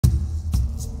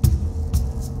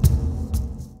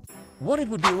What it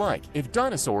would be like if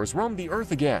dinosaurs roamed the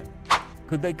Earth again.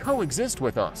 Could they coexist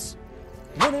with us?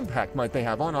 What impact might they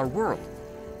have on our world?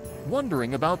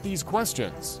 Wondering about these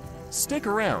questions? Stick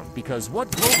around because what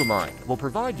GlobeMind will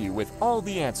provide you with all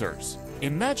the answers.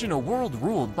 Imagine a world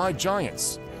ruled by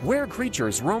giants, where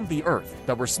creatures roamed the Earth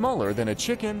that were smaller than a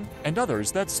chicken and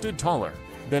others that stood taller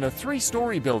than a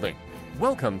three-story building.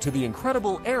 Welcome to the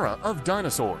incredible era of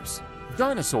dinosaurs.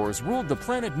 Dinosaurs ruled the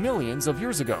planet millions of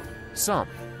years ago. Some,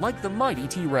 like the mighty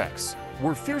T-Rex,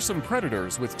 were fearsome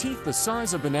predators with teeth the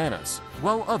size of bananas,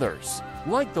 while others,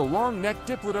 like the long-necked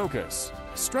Diplodocus,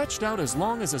 stretched out as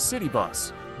long as a city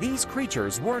bus. These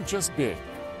creatures weren't just big.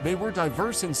 They were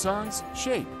diverse in size,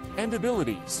 shape, and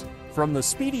abilities. From the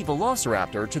speedy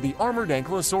velociraptor to the armored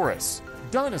ankylosaurus,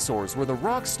 dinosaurs were the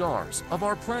rock stars of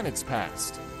our planet's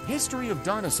past. History of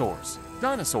dinosaurs.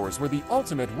 Dinosaurs were the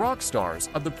ultimate rock stars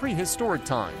of the prehistoric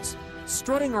times,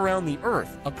 strutting around the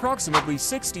Earth approximately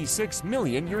 66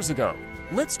 million years ago.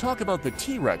 Let's talk about the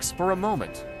T-Rex for a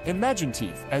moment. Imagine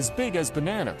teeth as big as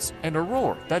bananas and a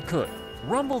roar that could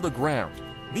rumble the ground.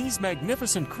 These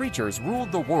magnificent creatures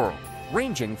ruled the world,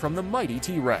 ranging from the mighty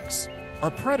T-Rex, a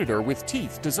predator with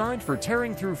teeth designed for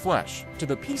tearing through flesh, to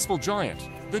the peaceful giant,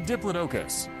 the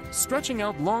Diplodocus, stretching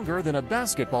out longer than a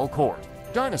basketball court.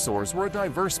 Dinosaurs were a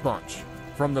diverse bunch.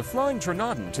 From the flying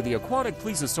Troodon to the aquatic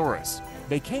Plesiosaurus,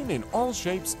 they came in all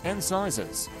shapes and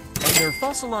sizes, and their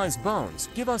fossilized bones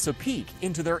give us a peek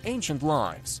into their ancient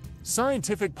lives.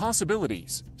 Scientific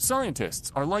possibilities.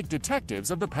 Scientists are like detectives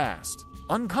of the past,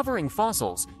 uncovering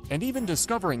fossils and even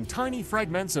discovering tiny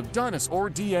fragments of dinosaur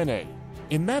DNA.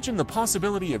 Imagine the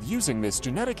possibility of using this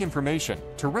genetic information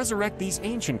to resurrect these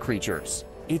ancient creatures.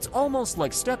 It's almost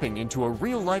like stepping into a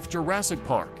real-life Jurassic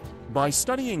Park. By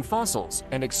studying fossils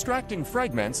and extracting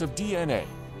fragments of DNA,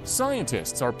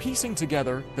 scientists are piecing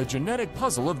together the genetic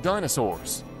puzzle of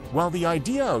dinosaurs. While the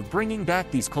idea of bringing back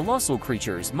these colossal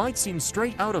creatures might seem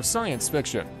straight out of science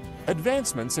fiction,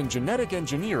 advancements in genetic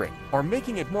engineering are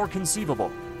making it more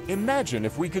conceivable. Imagine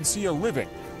if we could see a living,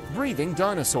 breathing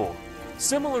dinosaur,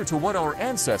 similar to what our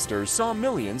ancestors saw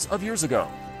millions of years ago.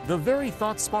 The very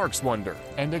thought sparks wonder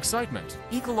and excitement.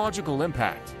 Ecological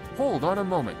impact. Hold on a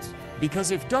moment.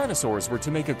 Because if dinosaurs were to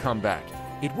make a comeback,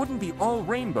 it wouldn't be all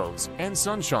rainbows and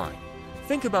sunshine.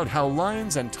 Think about how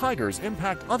lions and tigers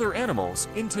impact other animals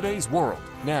in today's world.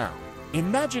 Now,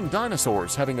 imagine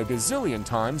dinosaurs having a gazillion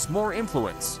times more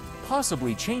influence,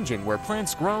 possibly changing where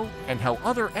plants grow and how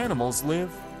other animals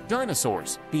live.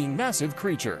 Dinosaurs, being massive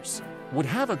creatures, would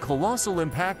have a colossal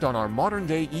impact on our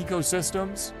modern-day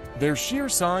ecosystems. Their sheer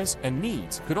size and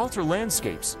needs could alter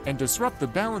landscapes and disrupt the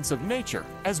balance of nature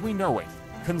as we know it.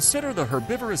 Consider the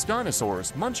herbivorous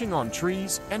dinosaurs munching on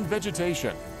trees and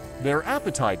vegetation. Their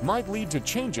appetite might lead to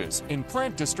changes in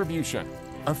plant distribution,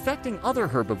 affecting other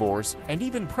herbivores and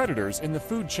even predators in the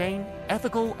food chain.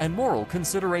 Ethical and moral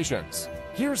considerations.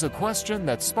 Here's a question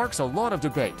that sparks a lot of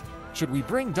debate. Should we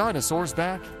bring dinosaurs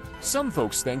back? Some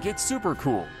folks think it's super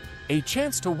cool, a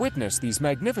chance to witness these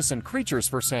magnificent creatures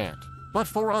firsthand. But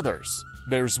for others,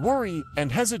 there's worry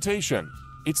and hesitation.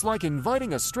 It's like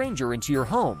inviting a stranger into your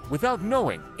home without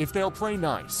knowing if they'll play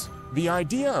nice. The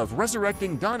idea of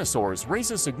resurrecting dinosaurs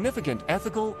raises significant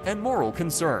ethical and moral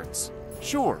concerns.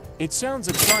 Sure, it sounds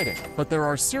exciting, but there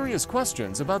are serious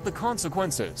questions about the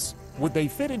consequences. Would they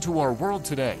fit into our world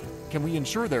today? Can we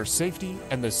ensure their safety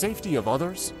and the safety of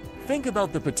others? Think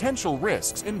about the potential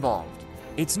risks involved.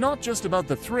 It's not just about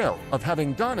the thrill of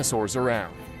having dinosaurs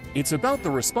around. It's about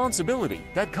the responsibility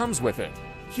that comes with it.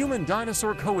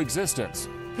 Human-dinosaur coexistence.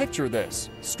 Picture this: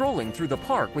 strolling through the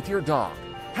park with your dog,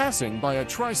 passing by a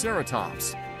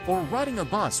triceratops, or riding a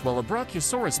bus while a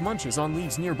brachiosaurus munches on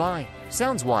leaves nearby.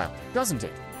 Sounds wild, doesn't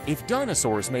it? If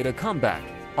dinosaurs made a comeback,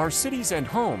 our cities and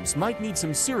homes might need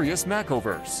some serious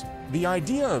makeovers. The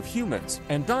idea of humans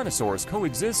and dinosaurs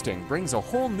coexisting brings a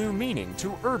whole new meaning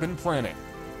to urban planning.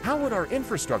 How would our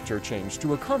infrastructure change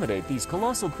to accommodate these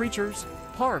colossal creatures?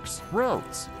 Parks,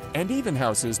 roads, and even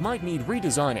houses might need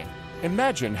redesigning.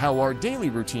 Imagine how our daily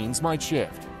routines might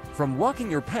shift. From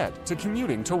walking your pet to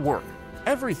commuting to work,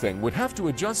 everything would have to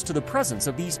adjust to the presence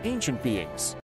of these ancient beings.